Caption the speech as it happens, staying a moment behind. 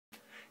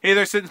Hey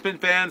there, Sit and Spin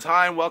fans.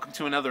 Hi, and welcome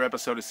to another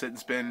episode of Sit and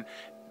Spin.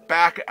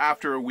 Back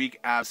after a week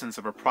absence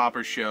of a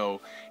proper show.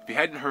 If you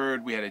hadn't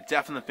heard, we had a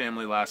death in the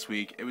family last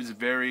week. It was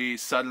very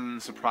sudden,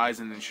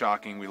 surprising, and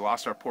shocking. We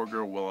lost our poor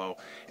girl Willow,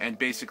 and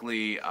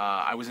basically,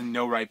 I was in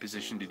no right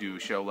position to do a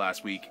show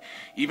last week.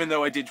 Even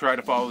though I did try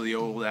to follow the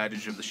old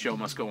adage of the show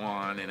must go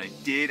on, and I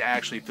did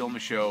actually film a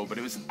show, but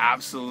it was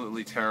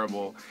absolutely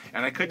terrible,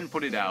 and I couldn't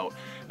put it out.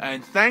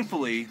 And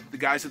thankfully, the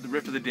guys at the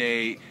Riff of the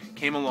Day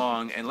came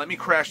along and let me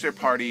crash their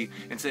party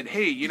and said,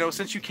 hey, you know,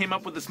 since you came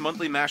up with this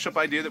monthly mashup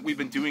idea that we've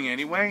been doing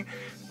anyway,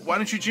 why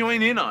don't you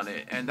join in on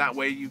it? And that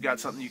way you got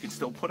something you can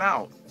still put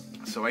out.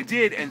 So I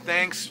did, and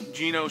thanks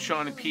Gino,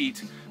 Sean, and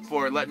Pete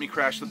for letting me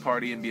crash the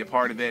party and be a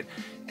part of it.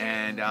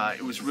 And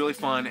it was really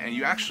fun, and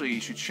you actually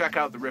should check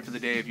out the Riff of the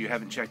Day if you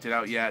haven't checked it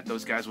out yet.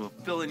 Those guys will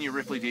fill in your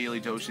Riffly Daily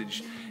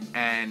dosage,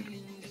 and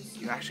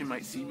you actually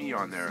might see me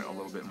on there a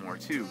little bit more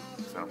too,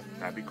 so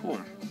that'd be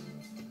cool.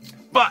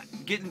 But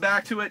getting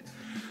back to it,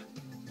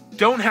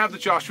 don't have the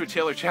Joshua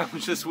Taylor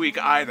challenge this week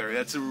either.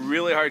 That's a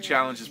really hard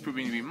challenge. It's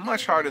proving to be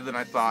much harder than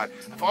I thought.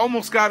 I've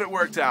almost got it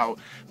worked out,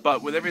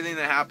 but with everything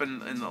that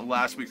happened in the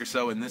last week or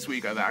so, and this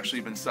week I've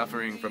actually been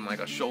suffering from like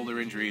a shoulder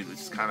injury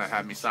that's kind of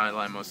had me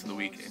sidelined most of the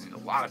week in a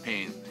lot of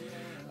pain.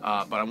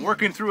 But I'm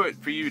working through it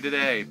for you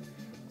today.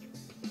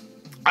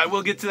 I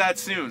will get to that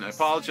soon. I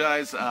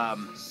apologize.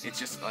 It's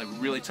just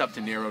really tough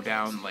to narrow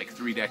down like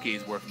 3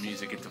 decades worth of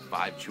music into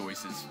 5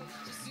 choices.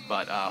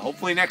 But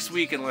hopefully next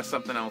week, unless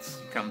something else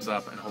comes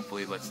up, and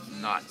hopefully let's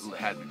not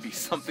have it be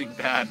something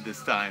bad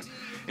this time.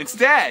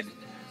 Instead,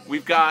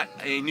 we've got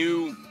a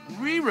new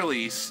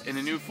re-release in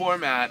a new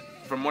format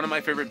from one of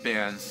my favorite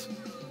bands,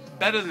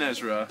 Better Than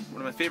Ezra,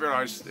 one of my favorite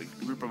artists, a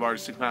group of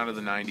artists who came out of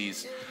the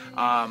 90s.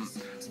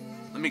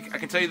 I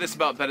can tell you this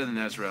about Better Than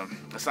Ezra.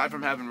 Aside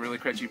from having really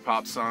catchy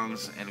pop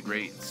songs and a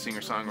great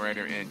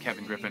singer-songwriter in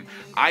Kevin Griffin,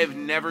 I have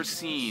never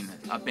seen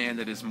a band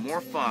that is more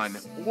fun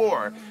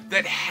or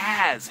that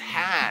has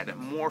had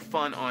more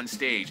fun on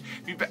stage.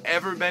 If you've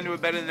ever been to a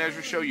Better Than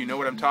Ezra show, you know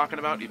what I'm talking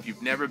about. If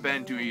you've never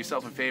been, do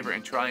yourself a favor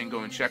and try and go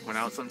and check one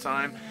out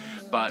sometime.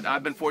 But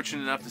I've been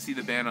fortunate enough to see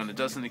the band on a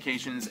dozen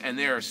occasions, and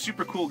they are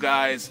super cool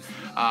guys.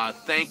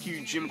 Thank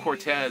you, Jim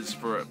Cortez,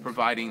 for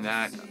providing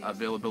that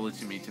availability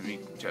to me to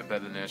meet Better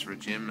Than Ezra.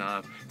 Jim,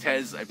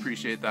 Tez, I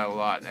appreciate that a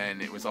lot,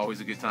 and it was always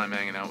a good time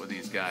hanging out with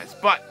these guys.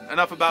 But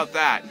enough about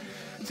that.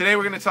 Today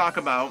we're going to talk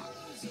about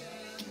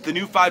the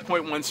new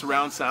 5.1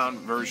 surround sound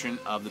version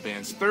of the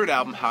band's third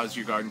album, How's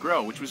Your Garden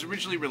Grow, which was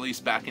originally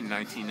released back in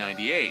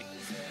 1998.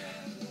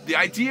 The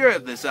idea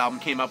of this album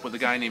came up with a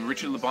guy named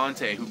Richard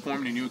Labonte, who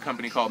formed a new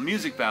company called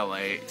Music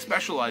Ballet,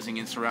 specializing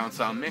in surround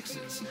sound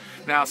mixes.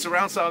 Now,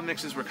 surround sound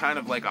mixes were kind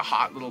of like a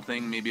hot little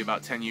thing maybe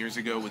about 10 years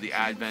ago with the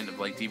advent of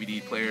like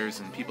DVD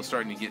players and people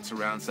starting to get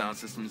surround sound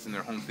systems in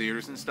their home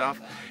theaters and stuff.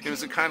 It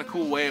was a kind of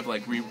cool way of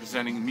like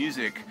representing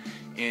music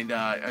in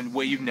a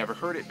way you've never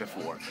heard it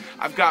before.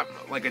 I've got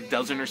like a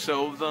dozen or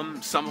so of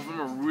them. Some of them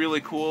are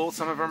really cool,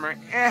 some of them are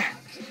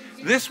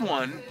This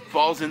one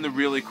falls in the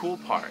really cool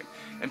part.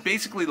 And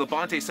basically,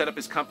 Labonte set up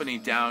his company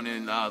down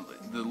in the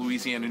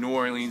Louisiana, New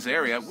Orleans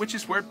area, which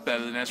is where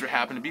Better Than Ezra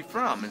happened to be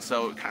from. And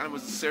so it kind of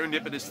was a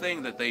serendipitous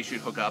thing that they should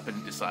hook up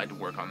and decide to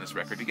work on this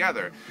record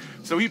together.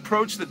 So he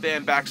approached the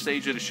band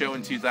backstage at a show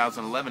in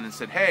 2011 and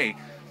said, hey,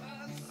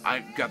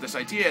 I've got this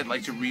idea. I'd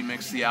like to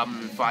remix the album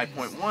in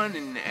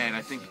 5.1, and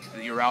I think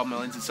that your album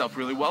lends itself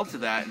really well to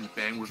that. And the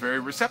band were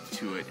very receptive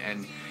to it.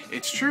 And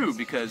it's true,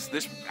 because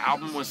this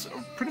album was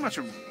pretty much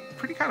a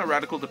pretty kind of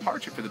radical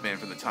departure for the band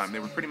for the time. They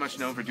were pretty much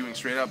known for doing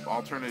straight up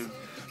alternative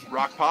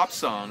rock pop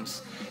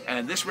songs,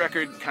 and this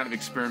record kind of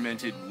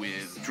experimented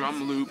with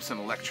drum loops and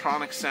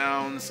electronic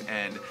sounds,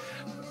 and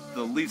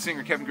the lead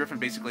singer Kevin Griffin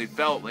basically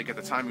felt like at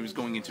the time he was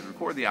going in to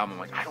record the album,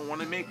 like, I don't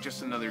want to make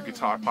just another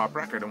guitar pop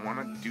record. I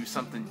want to do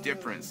something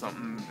different,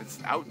 something that's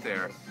out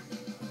there.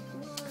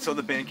 So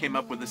the band came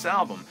up with this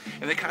album,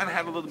 and they kind of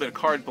had a little bit of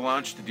carte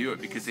blanche to do it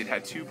because they'd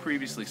had 2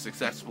 previously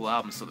successful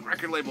albums, so the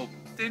record label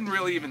didn't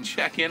really even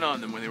check in on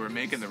them when they were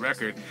making the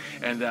record,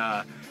 and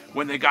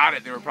when they got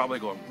it, they were probably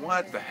going,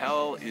 what the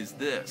hell is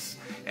this?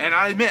 And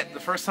I admit,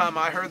 the first time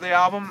I heard the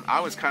album, I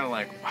was kind of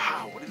like,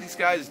 wow, what are these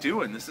guys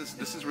doing? This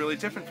is really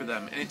different for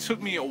them, and it took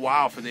me a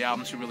while for the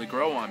album to really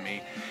grow on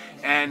me.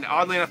 And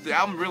oddly enough, the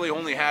album really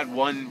only had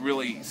one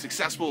really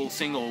successful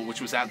single,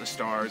 which was At the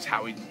Stars.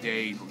 Howie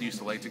Day used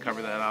to like to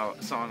cover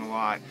that song a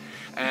lot.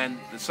 And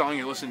the song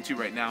you're listening to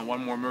right now,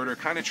 One More Murder,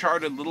 kind of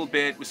charted a little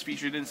bit, was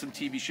featured in some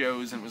TV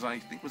shows, and I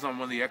think was on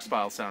one of the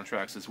X-Files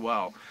soundtracks as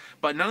well.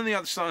 But none of the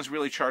other songs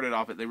really charted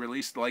off it. They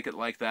released Like It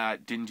Like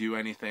That, didn't do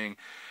anything.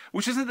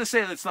 Which isn't to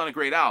say that it's not a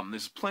great album.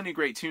 There's plenty of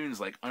great tunes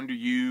like Under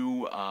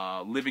You,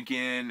 Live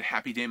Again,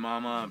 Happy Day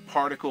Mama,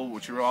 Particle,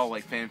 which are all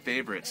like fan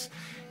favorites.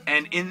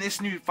 And in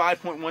this new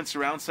 5.1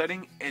 surround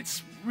setting,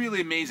 it's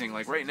really amazing.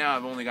 Like right now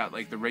I've only got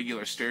like the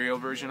regular stereo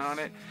version on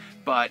it,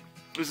 but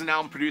it was an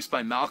album produced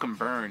by Malcolm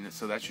Byrne,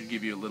 so that should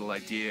give you a little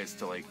idea as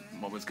to like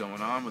what was going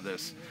on with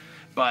this.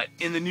 But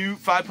in the new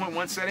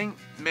 5.1 setting,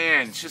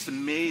 man, it's just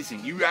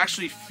amazing. You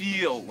actually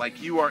feel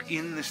like you are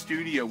in the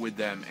studio with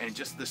them, and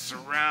just the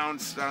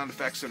surround sound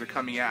effects that are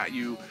coming at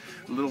you,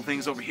 little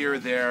things over here or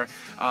there.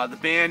 The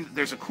band,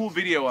 there's a cool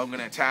video I'm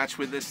going to attach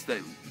with this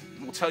that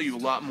will tell you a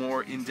lot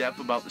more in depth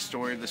about the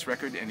story of this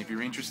record, and if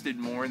you're interested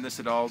more in this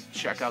at all,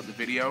 check out the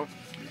video.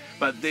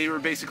 But they were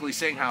basically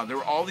saying how there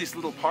were all these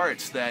little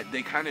parts that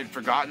they kind of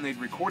forgotten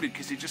they'd recorded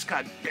because they just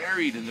got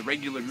buried in the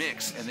regular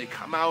mix, and they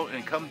come out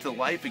and come to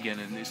life again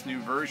in this new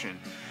version.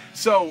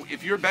 So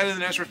if you're a Better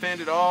Than Ezra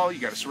fan at all, you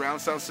got a surround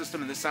sound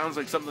system, and this sounds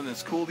like something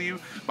that's cool to you,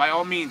 by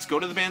all means,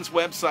 go to the band's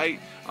website,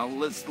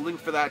 let's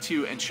link for that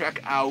too, and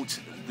check out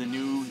the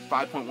new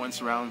 5.1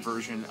 surround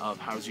version of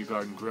How's Your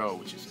Garden Grow,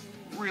 which is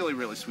really,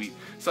 really sweet.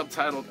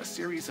 Subtitled A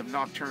Series of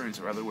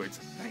Nocturnes, or other words,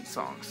 night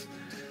songs.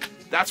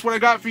 That's what I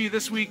got for you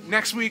this week.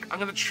 Next week, I'm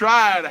going to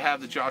try to have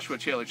the Joshua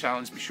Taylor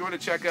Challenge. Be sure to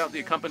check out the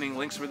accompanying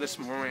links for this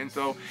for more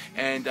info.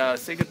 And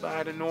say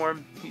goodbye to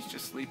Norm. He's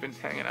just sleeping,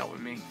 hanging out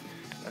with me.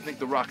 I think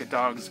the Rocket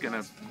Dog is going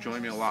to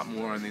join me a lot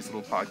more on these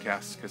little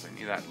podcasts because I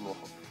need that little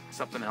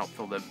something to help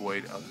fill that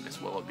void of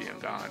Miss Willow being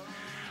gone.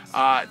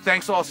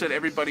 Thanks also to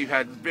everybody who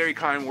had very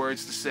kind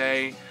words to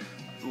say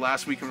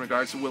last week in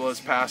regards to Willow's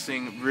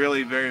passing.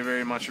 Really, very,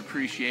 very much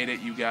appreciate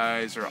it. You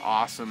guys are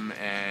awesome,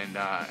 and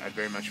I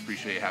very much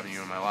appreciate having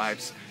you in my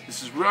lives.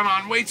 This has run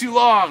on way too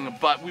long,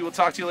 but we will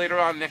talk to you later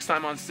on next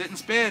time on Sit and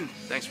Spin.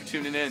 Thanks for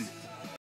tuning in.